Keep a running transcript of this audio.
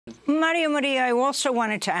Mario Murillo, I also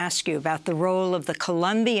wanted to ask you about the role of the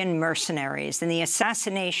Colombian mercenaries in the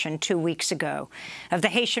assassination 2 weeks ago of the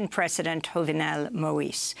Haitian president, Jovenel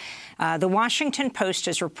Moïse. The Washington Post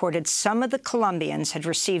has reported some of the Colombians had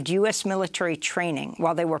received U.S. military training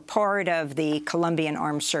while they were part of the Colombian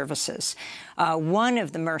Armed Services. One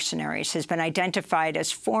of the mercenaries has been identified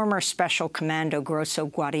as former Special Commando Grosso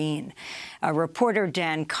Guarin. Reporter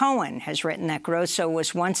Dan Cohen has written that Grosso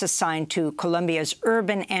was once assigned to Colombia's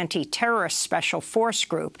Urban Anti-Terrorist Special Force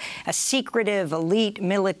Group, a secretive elite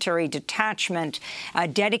military detachment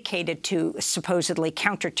dedicated to supposedly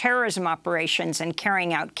counterterrorism operations and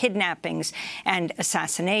carrying out kidnappings and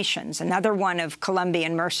assassinations. Another one of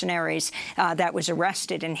Colombian mercenaries that was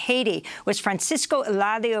arrested in Haiti was Francisco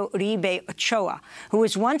Eladio Uribe Ochoa, who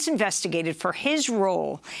was once investigated for his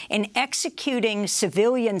role in executing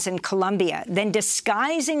civilians in Colombia, then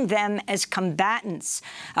disguising them as combatants,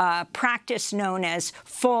 practice known as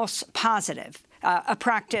false positive. A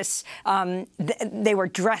practice they were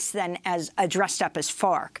dressed then as dressed up as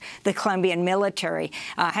FARC. The Colombian military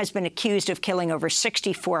has been accused of killing over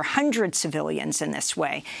 6,400 civilians in this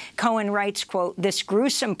way. Cohen writes, quote, "This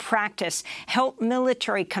gruesome practice helped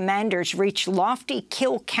military commanders reach lofty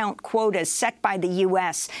kill count quotas set by the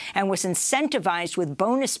U.S. and was incentivized with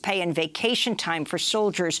bonus pay and vacation time for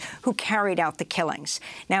soldiers who carried out the killings."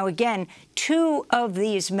 Now, again, two of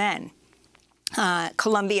these men,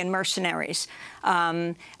 Colombian mercenaries,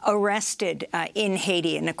 arrested in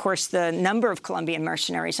Haiti. And, of course, the number of Colombian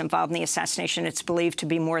mercenaries involved in the assassination, it's believed to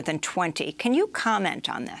be more than 20. Can you comment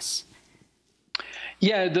on this?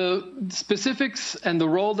 Yeah, the specifics and the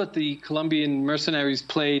role that the Colombian mercenaries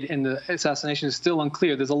played in the assassination is still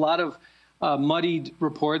unclear. There's a lot of muddied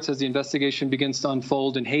reports as the investigation begins to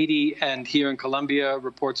unfold in Haiti and here in Colombia,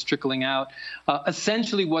 reports trickling out.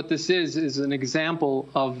 Essentially, what this is an example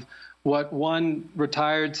of what one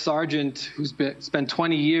retired sergeant who's spent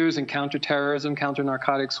 20 years in counterterrorism,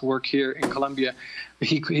 counter-narcotics work here in Colombia.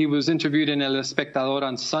 He was interviewed in El Espectador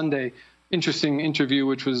on Sunday. Interesting interview,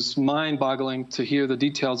 which was mind-boggling to hear the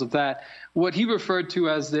details of that. What he referred to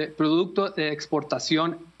as the producto de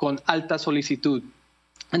exportación con alta solicitud,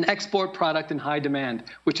 an export product in high demand,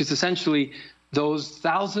 which is essentially those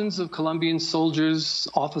thousands of Colombian soldiers,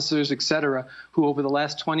 officers, et cetera, who over the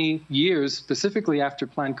last 20 years, specifically after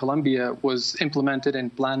Plan Colombia was implemented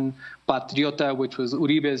and Plan Patriota, which was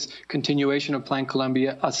Uribe's continuation of Plan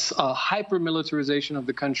Colombia, a hyper-militarization of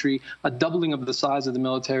the country, a doubling of the size of the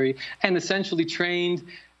military, and essentially trained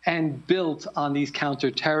and built on these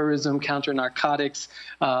counter-terrorism, counter-narcotics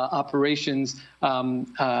operations,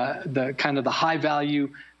 the kind of the high-value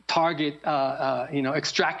target,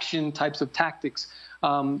 extraction types of tactics.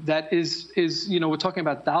 That is, we're talking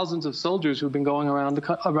about thousands of soldiers who've been going around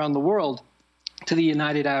the world, to the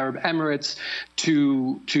United Arab Emirates,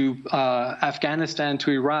 to Afghanistan, to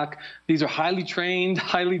Iraq. These are highly trained,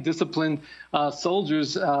 highly disciplined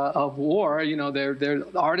soldiers of war. They're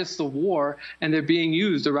artists of war, and they're being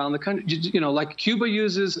used around the country. Like Cuba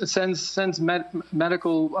sends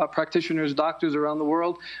medical practitioners, doctors around the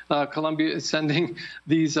world. Colombia is sending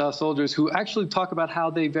these soldiers who actually talk about how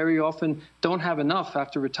they very often don't have enough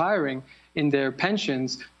after retiring in their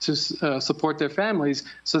pensions to support their families.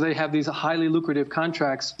 So they have these highly lucrative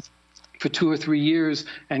contracts for 2 or 3 years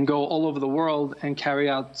and go all over the world and carry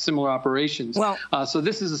out similar operations. Well, so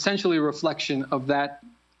this is essentially a reflection of that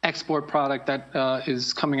export product that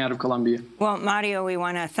is coming out of Colombia. Well, Mario, we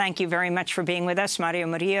want to thank you very much for being with us. Mario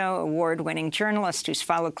Murillo, award-winning journalist who's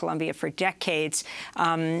followed Colombia for decades.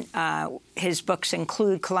 His books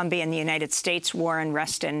include Colombia and the United States, War,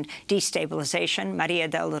 Unrest, and Destabilization. Maria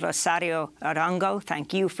del Rosario Arango,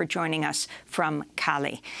 thank you for joining us from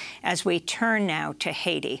Cali. As we turn now to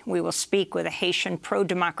Haiti, we will speak with a Haitian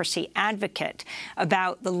pro-democracy advocate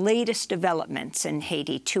about the latest developments in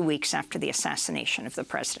Haiti 2 weeks after the assassination of the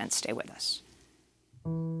president. Stay with us.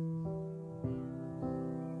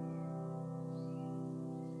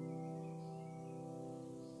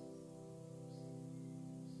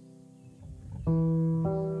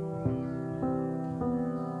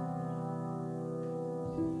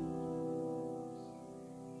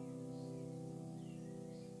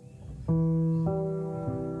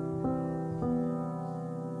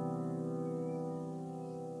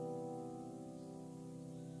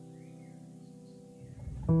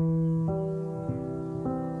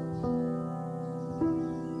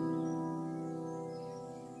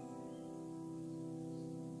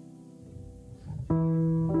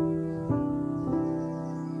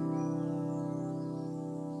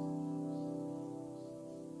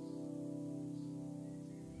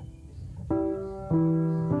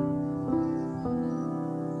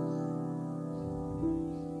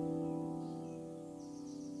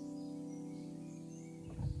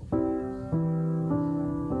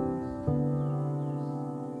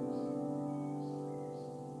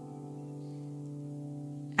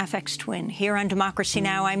 FX Twin. Here on Democracy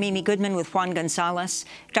Now!, I'm Amy Goodman with Juan Gonzalez.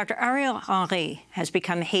 Dr. Ariel Henry has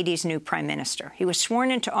become Haiti's new prime minister. He was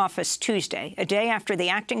sworn into office Tuesday, a day after the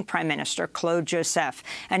acting prime minister, Claude Joseph,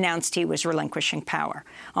 announced he was relinquishing power.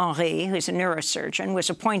 Henry, who's a neurosurgeon, was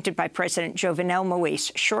appointed by President Jovenel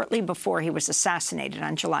Moïse shortly before he was assassinated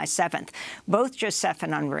on July 7th. Both Joseph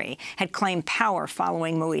and Henry had claimed power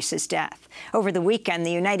following Moïse's death. Over the weekend,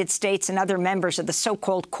 the United States and other members of the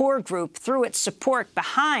so-called core group threw its support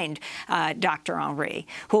behind Dr. Henry,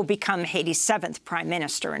 who will become Haiti's 7th prime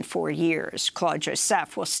minister in 4 years. Claude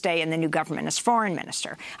Joseph will stay in the new government as foreign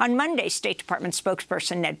minister. On Monday, State Department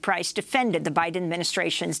spokesperson Ned Price defended the Biden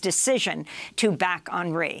administration's decision to back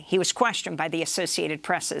Henry. He was questioned by the Associated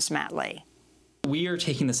Press's Matt Lee. We are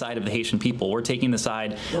taking the side of the Haitian people. We're taking the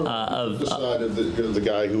side of the side of the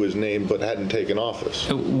guy who was named but hadn't taken office.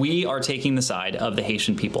 We are taking the side of the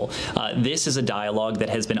Haitian people. This is a dialogue that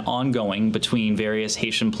has been ongoing between various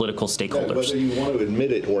Haitian political stakeholders. Yeah, whether you want to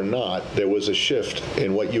admit it or not, there was a shift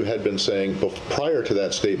in what you had been saying prior to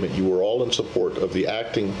that statement. You were all in support of the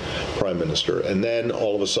acting prime minister, and then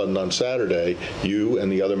all of a sudden on Saturday, you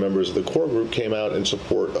and the other members of the core group came out in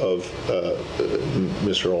support of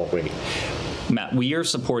Mr. Henry. Matt, we are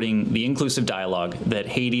supporting the inclusive dialogue that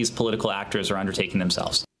Haiti's political actors are undertaking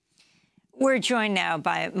themselves. We're joined now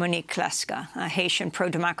by Monique Kleska, a Haitian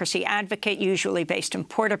pro-democracy advocate, usually based in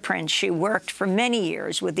Port-au-Prince. She worked for many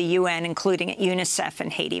years with the UN, including at UNICEF in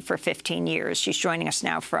Haiti for 15 years. She's joining us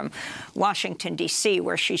now from Washington, D.C.,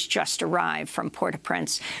 where she's just arrived from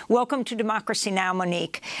Port-au-Prince. Welcome to Democracy Now!,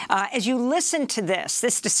 Monique. As you listen to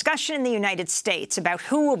this discussion in the United States about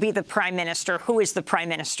who will be the prime minister, who is the prime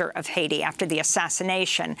minister of Haiti after the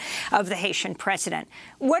assassination of the Haitian president,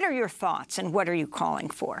 what are your thoughts and what are you calling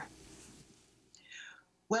for?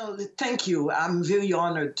 Well, thank you. I'm very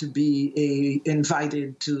honored to be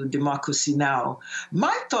invited to Democracy Now!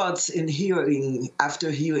 My thoughts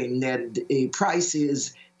after hearing Ned Price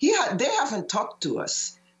is they haven't talked to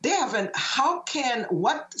us. They haven't.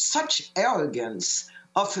 What such arrogance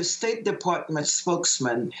of a State Department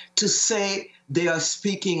spokesman to say they are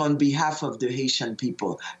speaking on behalf of the Haitian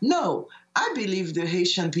people. No, I believe the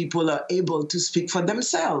Haitian people are able to speak for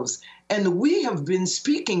themselves. And we have been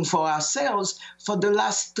speaking for ourselves for the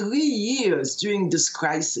last 3 years during this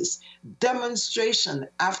crisis, demonstration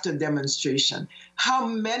after demonstration. How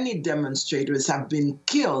many demonstrators have been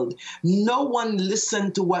killed? No one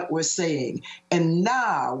listened to what we're saying. And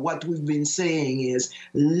now what we've been saying is,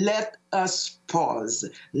 let us pause.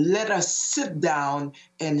 Let us sit down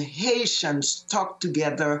and Haitians talk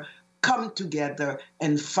together, come together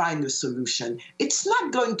and find a solution. It's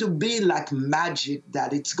not going to be like magic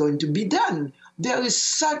that it's going to be done. There is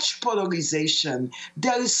such polarization.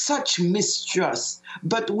 There is such mistrust.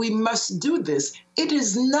 But we must do this. It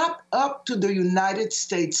is not up to the United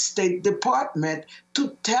States State Department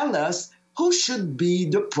to tell us who should be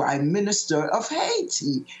the prime minister of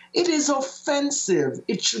Haiti. It is offensive.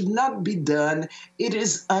 It should not be done. It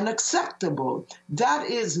is unacceptable. That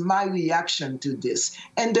is my reaction to this.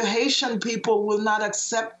 And the Haitian people will not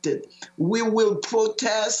accept it. We will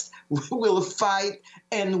protest, we will fight,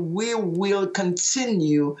 and we will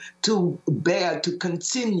continue to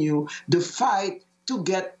continue the fight to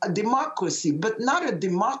get a democracy, but not a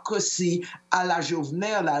democracy à la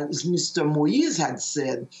Jovenel, as Mr. Moïse had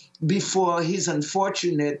said before his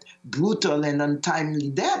unfortunate, brutal, and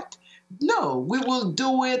untimely death. No, we will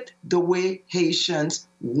do it the way Haitians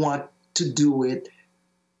want to do it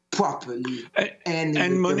properly and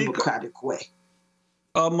in a democratic way.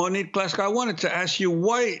 Monique Kleska, I wanted to ask you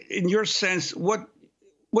why, in your sense, what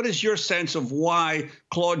is your sense of why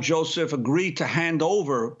Claude Joseph agreed to hand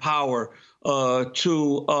over power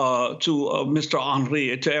to Mr.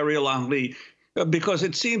 Henry, to Ariel Henry, because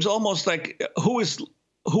it seems almost like who is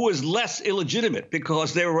less illegitimate,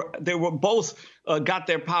 because they were both got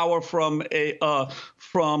their power from the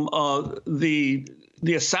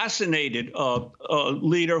assassinated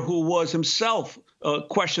leader who was himself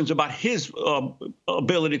questions about his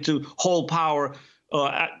ability to hold power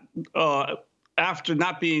after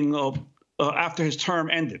not being after his term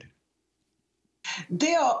ended.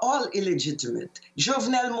 They are all illegitimate.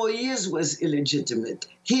 Jovenel Moïse was illegitimate.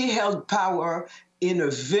 He held power in a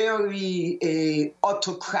very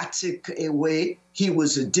autocratic way. He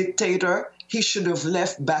was a dictator. He should have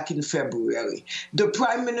left back in February. The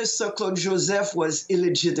Prime Minister, Claude Joseph, was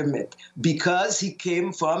illegitimate because he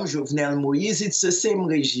came from Jovenel Moïse. It's the same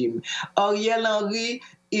regime. Ariel Henry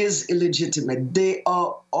is illegitimate. They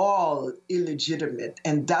are all illegitimate.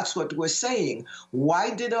 And that's what we're saying.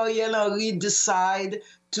 Why did Ariel Henry decide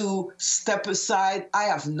to step aside? I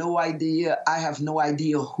have no idea. I have no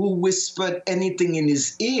idea who whispered anything in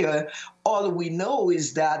his ear. All we know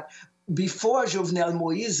is that before Jovenel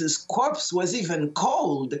Moise's corpse was even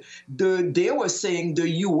cold, they were saying, the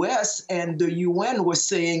U.S. and the UN were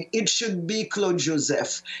saying it should be Claude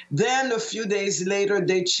Joseph. Then a few days later,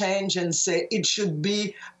 they change and say it should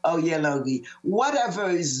be Ariel Henry. Whatever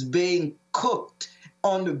is being cooked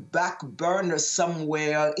on the back burner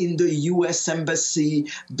somewhere in the U.S. Embassy,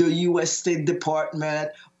 the U.S. State Department,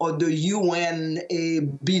 or the UN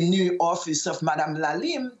BNU office of Madame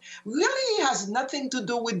Lalime really has nothing to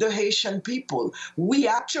do with the Haitian people. We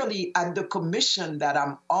actually, at the commission that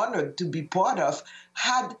I'm honored to be part of,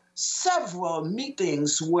 had several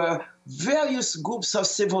meetings where various groups of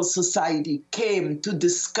civil society came to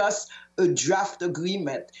discuss a draft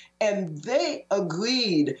agreement, and they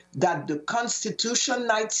agreed that the Constitution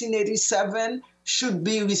 1987 should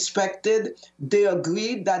be respected. They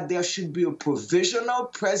agreed that there should be a provisional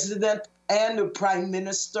president and a prime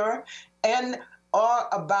minister, and are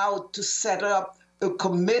about to set up a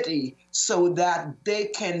committee so that they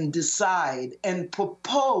can decide and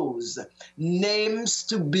propose names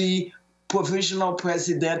to be provisional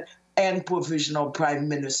president and provisional prime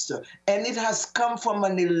minister. And it has come from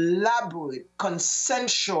an elaborate,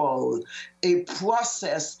 consensual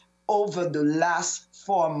process over the last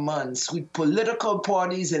 4 months with political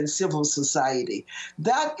parties and civil society.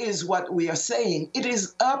 That is what we are saying. It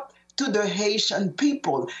is up to the Haitian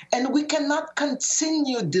people. And we cannot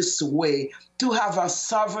continue this way to have our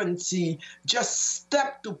sovereignty just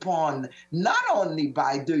stepped upon, not only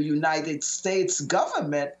by the United States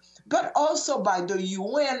government, but also by the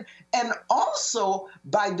UN and also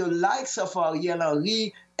by the likes of Ariel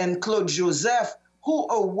Henry and Claude Joseph, who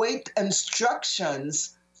await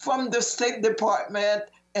instructions from the State Department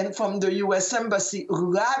and from the U.S. Embassy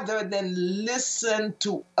rather than listen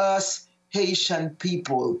to us Haitian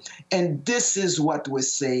people. And this is what we're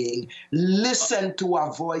saying. Listen to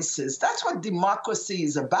our voices. That's what democracy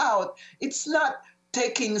is about. It's not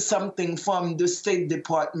taking something from the State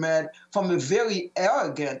Department, from a very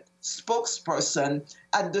arrogant spokesperson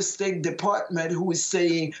at the State Department who is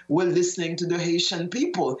saying, we're listening to the Haitian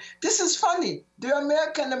people. This is funny. The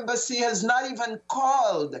American embassy has not even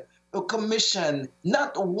called a commission.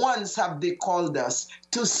 Not once have they called us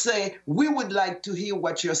to say, we would like to hear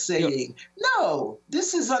what you're saying. No,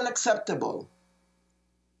 this is unacceptable.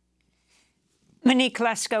 Monique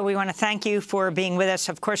Lesko, we want to thank you for being with us.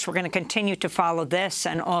 Of course, we're going to continue to follow this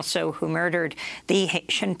and also who murdered the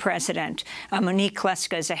Haitian president. Monique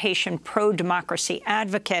Lesko is a Haitian pro-democracy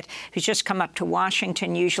advocate who's just come up to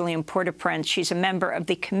Washington, usually in Port-au-Prince. She's a member of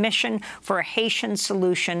the Commission for a Haitian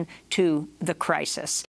Solution to the Crisis.